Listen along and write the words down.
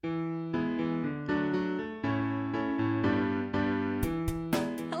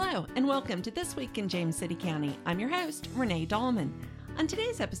Hello, and welcome to This Week in James City County. I'm your host, Renee Dahlman. On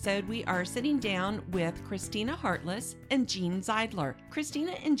today's episode, we are sitting down with Christina Hartless and Jean Zeidler.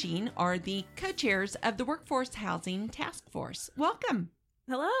 Christina and Jean are the co-chairs of the Workforce Housing Task Force. Welcome.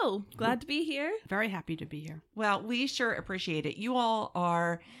 Hello. Glad to be here. Very happy to be here. Well, we sure appreciate it. You all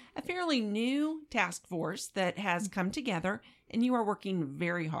are a fairly new task force that has come together, and you are working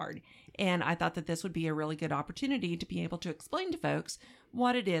very hard. And I thought that this would be a really good opportunity to be able to explain to folks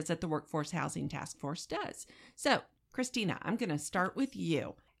what it is that the Workforce Housing Task Force does. So, Christina, I'm going to start with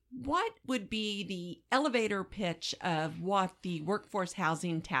you. What would be the elevator pitch of what the Workforce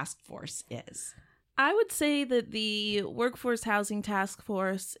Housing Task Force is? I would say that the Workforce Housing Task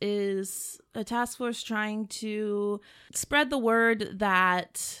Force is a task force trying to spread the word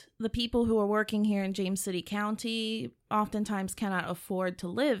that the people who are working here in James City County oftentimes cannot afford to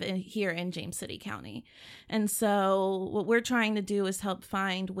live here in James City County. And so what we're trying to do is help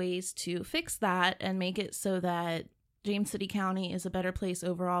find ways to fix that and make it so that James City County is a better place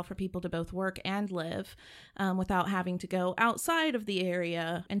overall for people to both work and live without having to go outside of the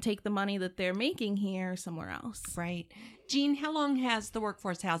area and take the money that they're making here somewhere else. Right. Jean, how long has the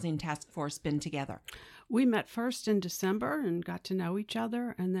Workforce Housing Task Force been together? We met first in December and got to know each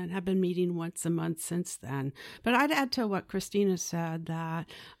other, and then have been meeting once a month since then. But I'd add to what Christina said that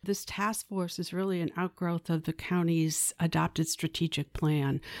this task force is really an outgrowth of the county's adopted strategic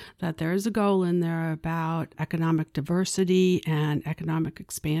plan, that there is a goal in there about economic diversity and economic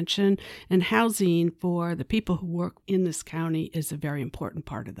expansion, and housing for the people who work in this county is a very important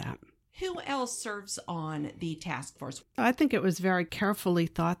part of that. Who else serves on the task force? I think it was very carefully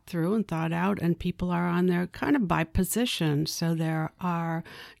thought through and thought out, and people are on there kind of by position. So there are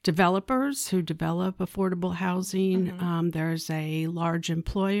developers who develop affordable housing. Mm-hmm. There's a large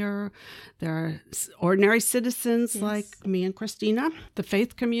employer. There are ordinary citizens like me and Christina. The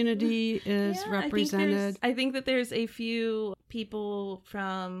faith community is represented. I think that there's a few people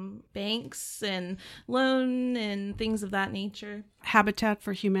from banks and loan and things of that nature. Habitat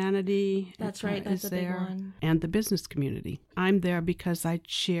for Humanity. That's right. That's a big one. And the business community. I'm there because I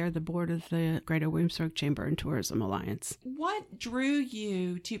chair the board of the Greater Williamsburg Chamber and Tourism Alliance. What drew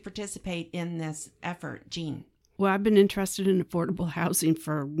you to participate in this effort, Jean? Well, I've been interested in affordable housing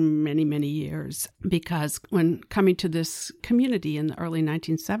for many, many years because when coming to this community in the early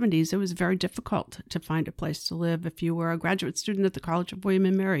 1970s, it was very difficult to find a place to live if you were a graduate student at the College of William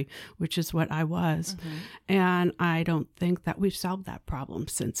and Mary, which is what I was. Mm-hmm. And I don't think that we've solved that problem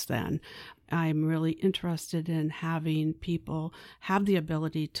since then. I'm really interested in having people have the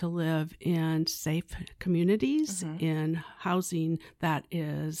ability to live in safe communities, mm-hmm. in housing that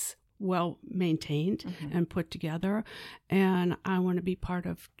is well maintained mm-hmm. and put together, and I want to be part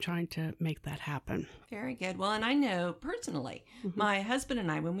of trying to make that happen. Very good. Well, and I know personally, mm-hmm. my husband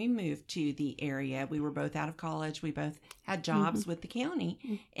and I, when we moved to the area, we were both out of college. We both had jobs mm-hmm. with the county,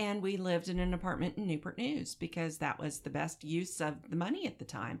 mm-hmm. and we lived in an apartment in Newport News because that was the best use of the money at the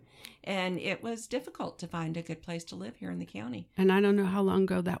time. And it was difficult to find a good place to live here in the county. And I don't know how long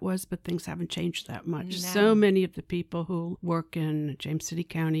ago that was, but things haven't changed that much. No. So many of the people who work in James City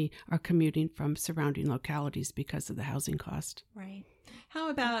County are commuting from surrounding localities because of the housing cost. Right. How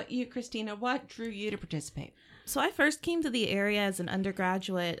about you, Christina? What drew you to participate? So I first came to the area as an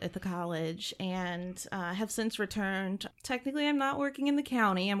undergraduate at the college and have since returned. Technically, I'm not working in the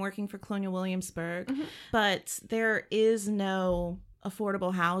county. I'm working for Colonial Williamsburg, mm-hmm. but there is no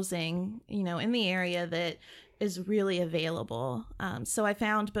affordable housing, in the area that is really available. So I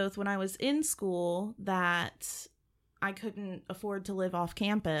found both when I was in school that I couldn't afford to live off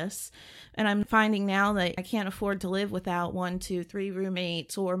campus. And I'm finding now that I can't afford to live without 1, 2, 3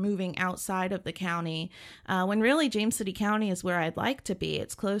 roommates or moving outside of the county. When really James City County is where I'd like to be.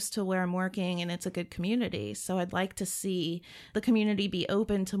 It's close to where I'm working and it's a good community. So I'd like to see the community be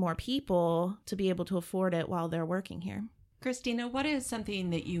open to more people to be able to afford it while they're working here. Christina, what is something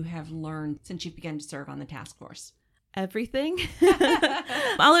that you have learned since you've begun to serve on the task force? Everything.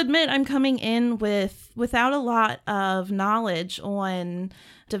 I'll admit I'm coming in without a lot of knowledge on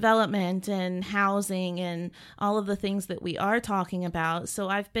development and housing and all of the things that we are talking about. So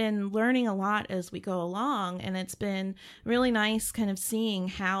I've been learning a lot as we go along, and it's been really nice kind of seeing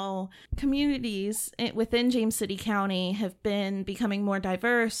how communities within James City County have been becoming more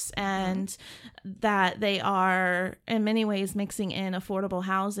diverse and that they are in many ways mixing in affordable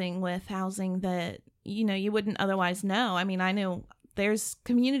housing with housing that you wouldn't otherwise know. I mean, I know there's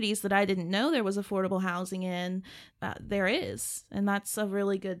communities that I didn't know there was affordable housing in. There is. And that's a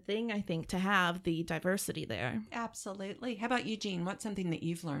really good thing, I think, to have the diversity there. Absolutely. How about you, Jean? What's something that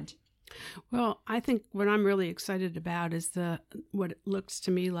you've learned? Well, I think what I'm really excited about is what it looks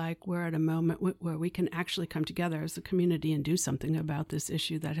to me like we're at a moment where we can actually come together as a community and do something about this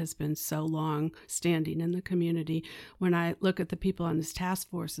issue that has been so long standing in the community. When I look at the people on this task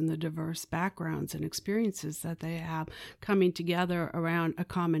force and the diverse backgrounds and experiences that they have coming together around a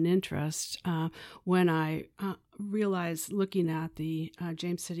common interest, when I realize, looking at the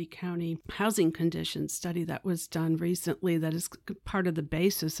James City County housing conditions study that was done recently, that is part of the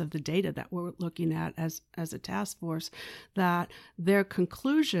basis of the data that we're looking at as a task force, that their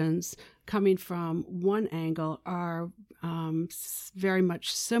conclusions coming from one angle are very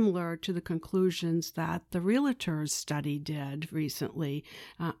much similar to the conclusions that the Realtors study did recently,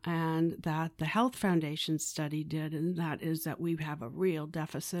 and that the Health Foundation study did, and that is that we have a real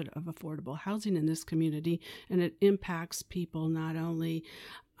deficit of affordable housing in this community, and it impacts people not only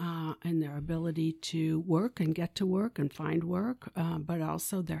in their ability to work and get to work and find work, but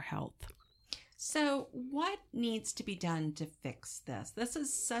also their health. So what needs to be done to fix this? This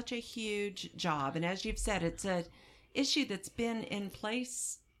is such a huge job. And as you've said, it's an issue that's been in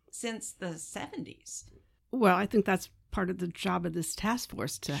place since the 70s. Well, I think that's part of the job of this task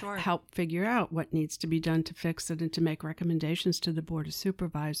force, to help figure out what needs to be done to fix it and to make recommendations to the Board of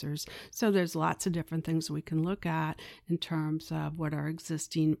Supervisors. So there's lots of different things we can look at in terms of what are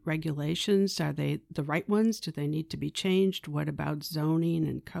existing regulations. Are they the right ones? Do they need to be changed? What about zoning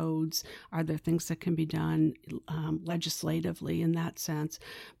and codes? Are there things that can be done legislatively in that sense?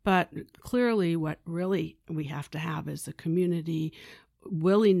 But clearly what really we have to have is a community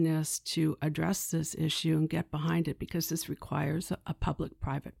willingness to address this issue and get behind it, because this requires a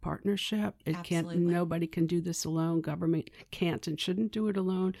public-private partnership. Nobody can do this alone. Government can't and shouldn't do it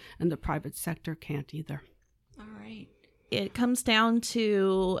alone, and the private sector can't either. All right. It comes down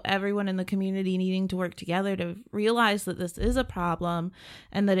to everyone in the community needing to work together to realize that this is a problem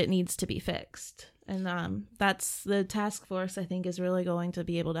and that it needs to be fixed. And that's the task force, I think, is really going to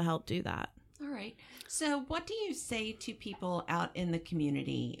be able to help do that. All right. So what do you say to people out in the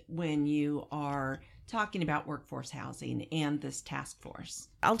community when you are talking about workforce housing and this task force?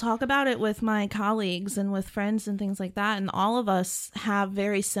 I'll talk about it with my colleagues and with friends and things like that. And all of us have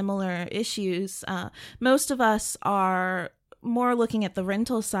very similar issues. Most of us are more looking at the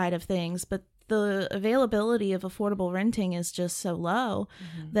rental side of things, but the availability of affordable renting is just so low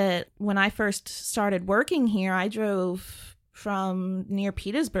that when I first started working here, I drove from near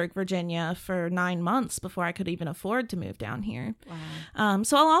Petersburg, Virginia for 9 months before I could even afford to move down here. Wow.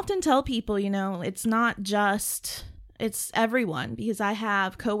 So I'll often tell people, it's not just, it's everyone, because I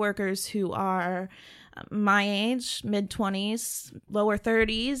have coworkers who are my age, mid-20s, lower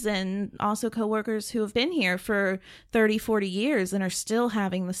 30s, and also coworkers who have been here for 30, 40 years and are still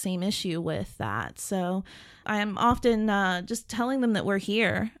having the same issue with that. So I am often just telling them that we're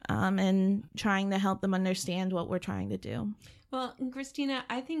here and trying to help them understand what we're trying to do. Well, Christina,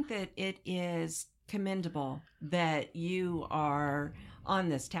 I think that it is commendable that you are on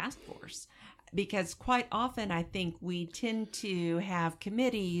this task force, because quite often I think we tend to have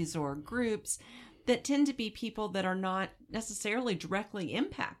committees or groups that tend to be people that are not necessarily directly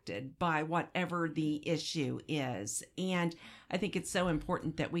impacted by whatever the issue is. And I think it's so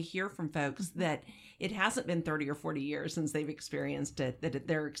important that we hear from folks that it hasn't been 30 or 40 years since they've experienced it, that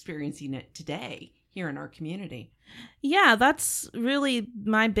they're experiencing it today here in our community. Yeah, that's really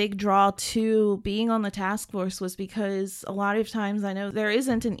my big draw to being on the task force, was because a lot of times I know there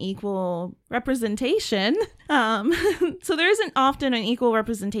isn't an equal representation. So there isn't often an equal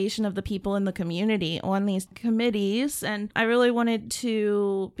representation of the people in the community on these committees. And I really wanted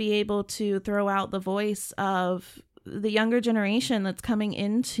to be able to throw out the voice of the younger generation that's coming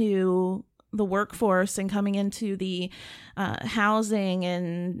into the workforce and coming into the housing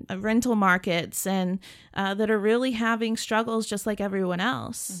and rental markets, and that are really having struggles just like everyone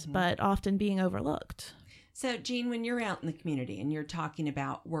else, but often being overlooked. So, Jean, when you're out in the community and you're talking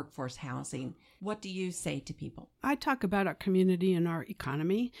about workforce housing, what do you say to people? I talk about our community and our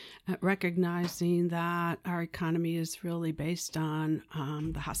economy, recognizing that our economy is really based on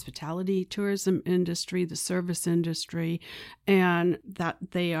the hospitality, tourism industry, the service industry, and that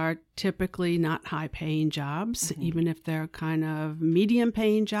they are typically not high-paying jobs, even if they're kind of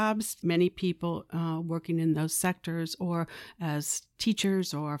medium-paying jobs. Many people working in those sectors, or as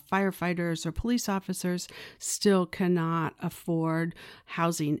teachers or firefighters or police officers, still cannot afford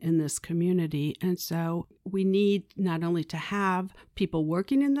housing in this community. And so we need not only to have people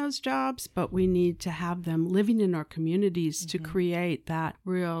working in those jobs, but we need to have them living in our communities to create that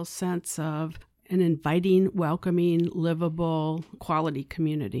real sense of an inviting, welcoming, livable, quality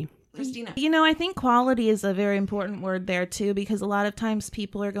community. Christina? I think quality is a very important word there too, because a lot of times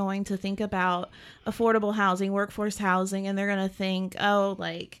people are going to think about affordable housing, workforce housing, and they're going to think, oh,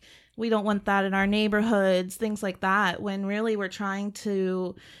 like, we don't want that in our neighborhoods, things like that, when really we're trying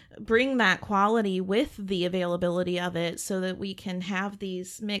to bring that quality with the availability of it so that we can have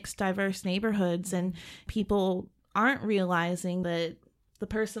these mixed, diverse neighborhoods, and people aren't realizing that the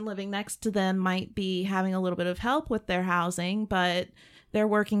person living next to them might be having a little bit of help with their housing, but they're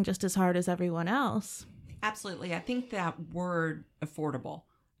working just as hard as everyone else. Absolutely. I think that word affordable,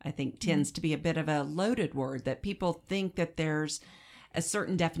 tends to be a bit of a loaded word, that people think that there's a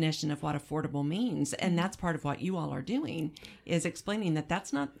certain definition of what affordable means. And that's part of what you all are doing, is explaining that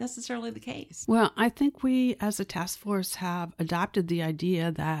that's not necessarily the case. Well, I think we as a task force have adopted the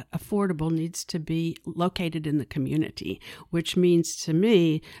idea that affordable needs to be located in the community, which means to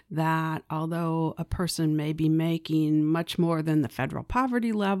me that although a person may be making much more than the federal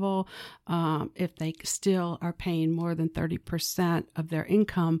poverty level, if they still are paying more than 30% of their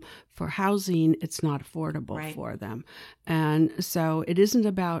income for housing, it's not affordable for them. And so it isn't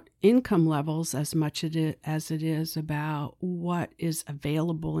about income levels as much as it is about what is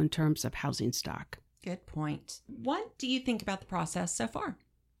available in terms of housing stock. Good point. What do you think about the process so far?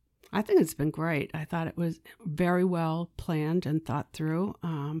 I think it's been great. I thought it was very well planned and thought through.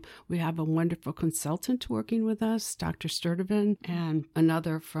 We have a wonderful consultant working with us, Dr. Sturdivant, and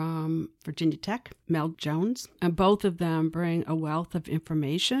another from Virginia Tech, Mel Jones. And both of them bring a wealth of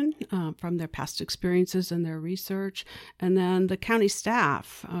information from their past experiences and their research. And then the county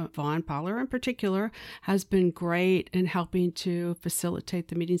staff, Vaughn Poller in particular, has been great in helping to facilitate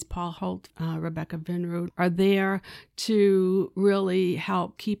the meetings. Paul Holt, Rebecca Vinroot are there to really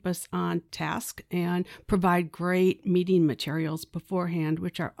help keep us on task and provide great meeting materials beforehand,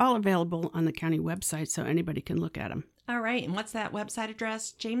 which are all available on the county website so anybody can look at them. All right. And what's that website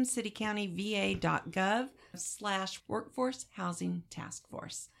address? jamescitycountyva.gov/workforce housing task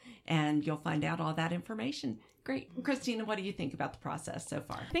force. And you'll find out all that information. Great. Christina, what do you think about the process so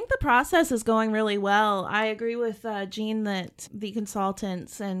far? I think the process is going really well. I agree with Jean that the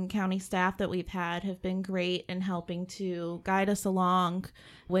consultants and county staff that we've had have been great in helping to guide us along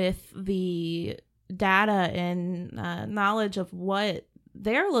with the data and knowledge of what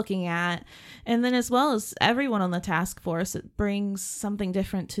they're looking at. And then as well as everyone on the task force, it brings something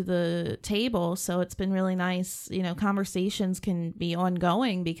different to the table. So it's been really nice. Conversations can be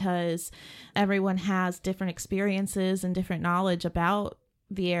ongoing because everyone has different experiences and different knowledge about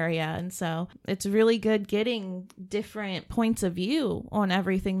the area. And so it's really good getting different points of view on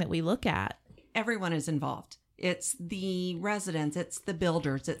everything that we look at. Everyone is involved. It's the residents, it's the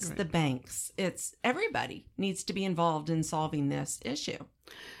builders, it's the banks, it's everybody needs to be involved in solving this issue.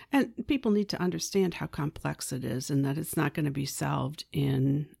 And people need to understand how complex it is and that it's not going to be solved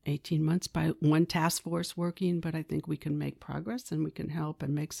in 18 months by one task force working, but I think we can make progress and we can help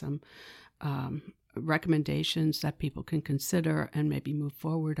and make some recommendations that people can consider and maybe move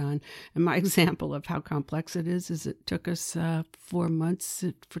forward on. And my example of how complex it is it took us 4 months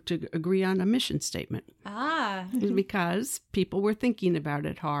to agree on a mission statement. Because people were thinking about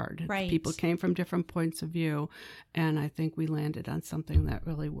it hard. Right. People came from different points of view, and I think we landed on something that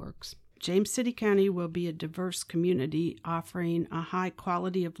really works. James City County will be a diverse community offering a high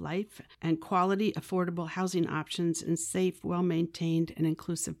quality of life and quality, affordable housing options in safe, well-maintained, and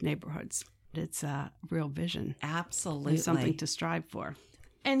inclusive neighborhoods. It's a real vision. Absolutely. And something to strive for.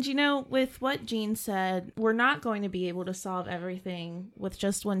 And, with what Jean said, we're not going to be able to solve everything with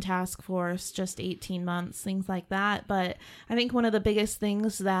just one task force, just 18 months, things like that. But I think one of the biggest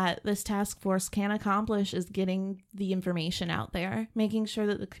things that this task force can accomplish is getting the information out there, making sure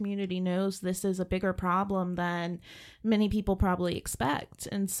that the community knows this is a bigger problem than many people probably expect.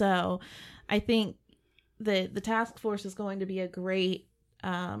 And so I think that the task force is going to be a great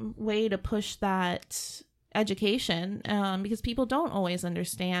way to push that education because people don't always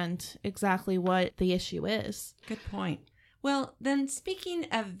understand exactly what the issue is. Good point. Well, then speaking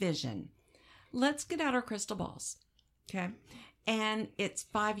of vision, let's get out our crystal balls. Okay. And it's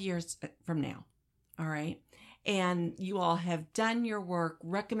 5 years from now. All right. And you all have done your work.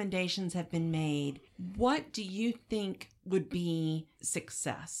 Recommendations have been made. What do you think would be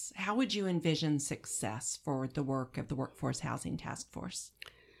success? How would you envision success for the work of the Workforce Housing Task Force?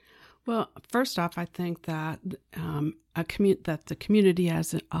 Well, first off, I think that that the community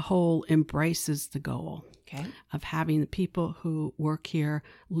as a whole embraces the goal of having the people who work here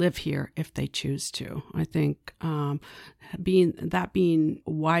live here if they choose to. I think being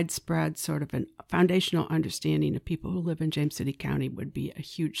widespread, sort of a foundational understanding of people who live in James City County would be a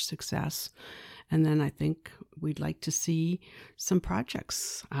huge success. And then I think we'd like to see some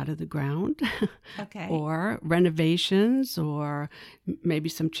projects out of the ground. Okay. Or renovations, or maybe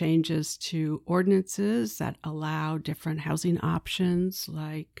some changes to ordinances that allow different housing options,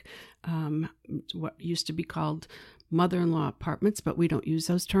 like what used to be called mother-in-law apartments, but we don't use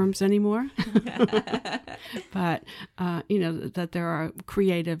those terms anymore. But, that there are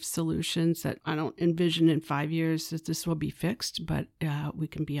creative solutions that I don't envision in 5 years that this will be fixed, but we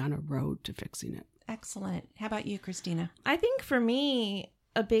can be on a road to fixing it. Excellent. How about you, Christina? I think for me,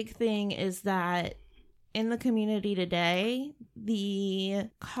 a big thing is that in the community today, the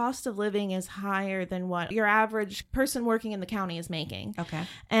cost of living is higher than what your average person working in the county is making. Okay.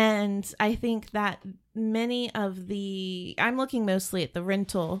 And I think that I'm looking mostly at the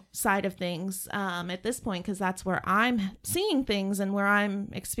rental side of things at this point, because that's where I'm seeing things and where I'm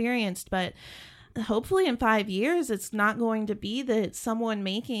experienced. But hopefully in 5 years, it's not going to be that someone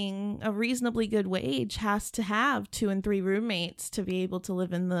making a reasonably good wage has to have 2 and 3 roommates to be able to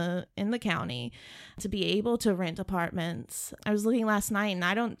live in the county, to be able to rent apartments. I was looking last night and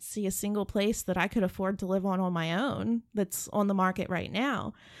I don't see a single place that I could afford to live on my own that's on the market right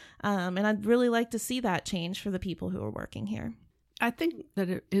now. And I'd really like to see that change for the people who are working here. I think that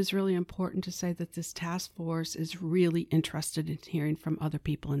it is really important to say that this task force is really interested in hearing from other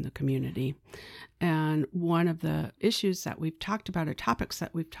people in the community. And one of the issues that we've talked about, or topics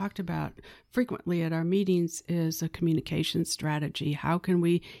that we've talked about frequently at our meetings, is a communication strategy. How can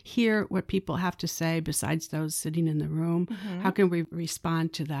we hear what people have to say besides those sitting in the room? Mm-hmm. How can we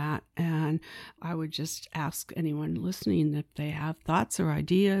respond to that? And I would just ask anyone listening if they have thoughts or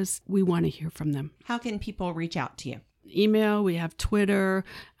ideas. We want to hear from them. How can people reach out to you? Email, we have Twitter.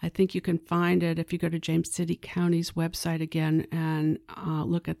 I think you can find it if you go to James City County's website again and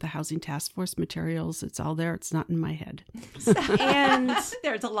look at the Housing Task Force materials. It's all there. It's not in my head. And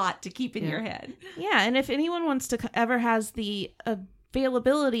there's a lot to keep in your head. Yeah, and if anyone wants to ever has the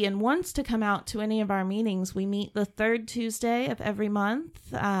availability and wants to come out to any of our meetings, we meet the third Tuesday of every month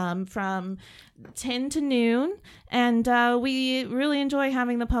from 10 to noon, and we really enjoy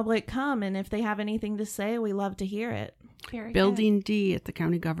having the public come, and if they have anything to say, we love to hear it. Very Building good. D at the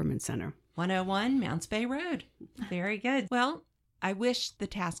County Government Center. 101 Mounts Bay Road. Very good. Well, I wish the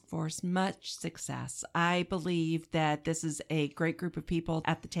task force much success. I believe that this is a great group of people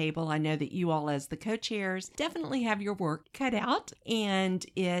at the table. I know that you all, as the co-chairs, definitely have your work cut out, and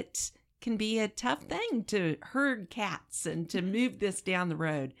it can be a tough thing to herd cats and to move this down the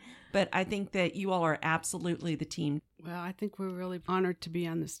road. But I think that you all are absolutely the team. Well, I think we're really honored to be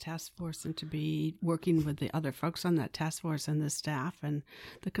on this task force and to be working with the other folks on that task force and the staff and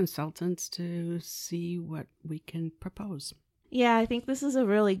the consultants to see what we can propose. Yeah, I think this is a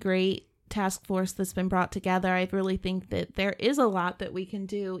really great task force that's been brought together. I really think that there is a lot that we can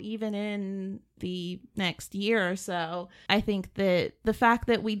do even in the next year or so. I think that the fact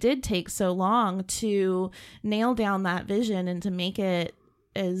that we did take so long to nail down that vision and to make it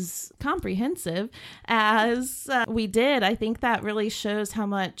as comprehensive as we did, I think that really shows how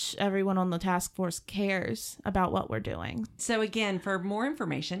much everyone on the task force cares about what we're doing. So again, for more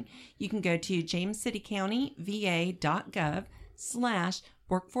information, you can go to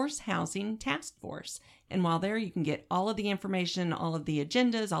jamescitycountyva.gov/Workforce Housing Task Force. And while there, you can get all of the information, all of the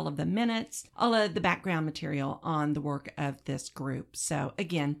agendas, all of the minutes, all of the background material on the work of this group. So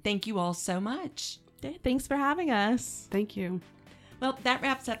again, thank you all so much. Thanks for having us. Thank you. Well, that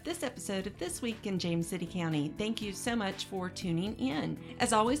wraps up this episode of This Week in James City County. Thank you so much for tuning in.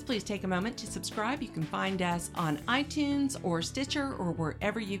 As always, please take a moment to subscribe. You can find us on iTunes or Stitcher or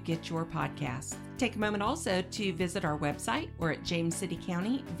wherever you get your podcasts. Take a moment also to visit our website. We're at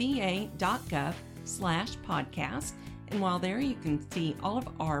jamescitycountyva.gov/podcast. And while there, you can see all of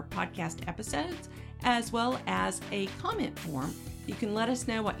our podcast episodes, as well as a comment form. You can let us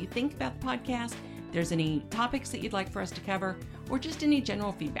know what you think about the podcast. If there's any topics that you'd like for us to cover, or just any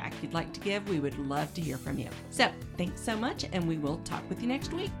general feedback you'd like to give, we would love to hear from you. So thanks so much, and we will talk with you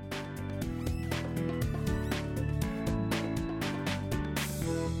next week.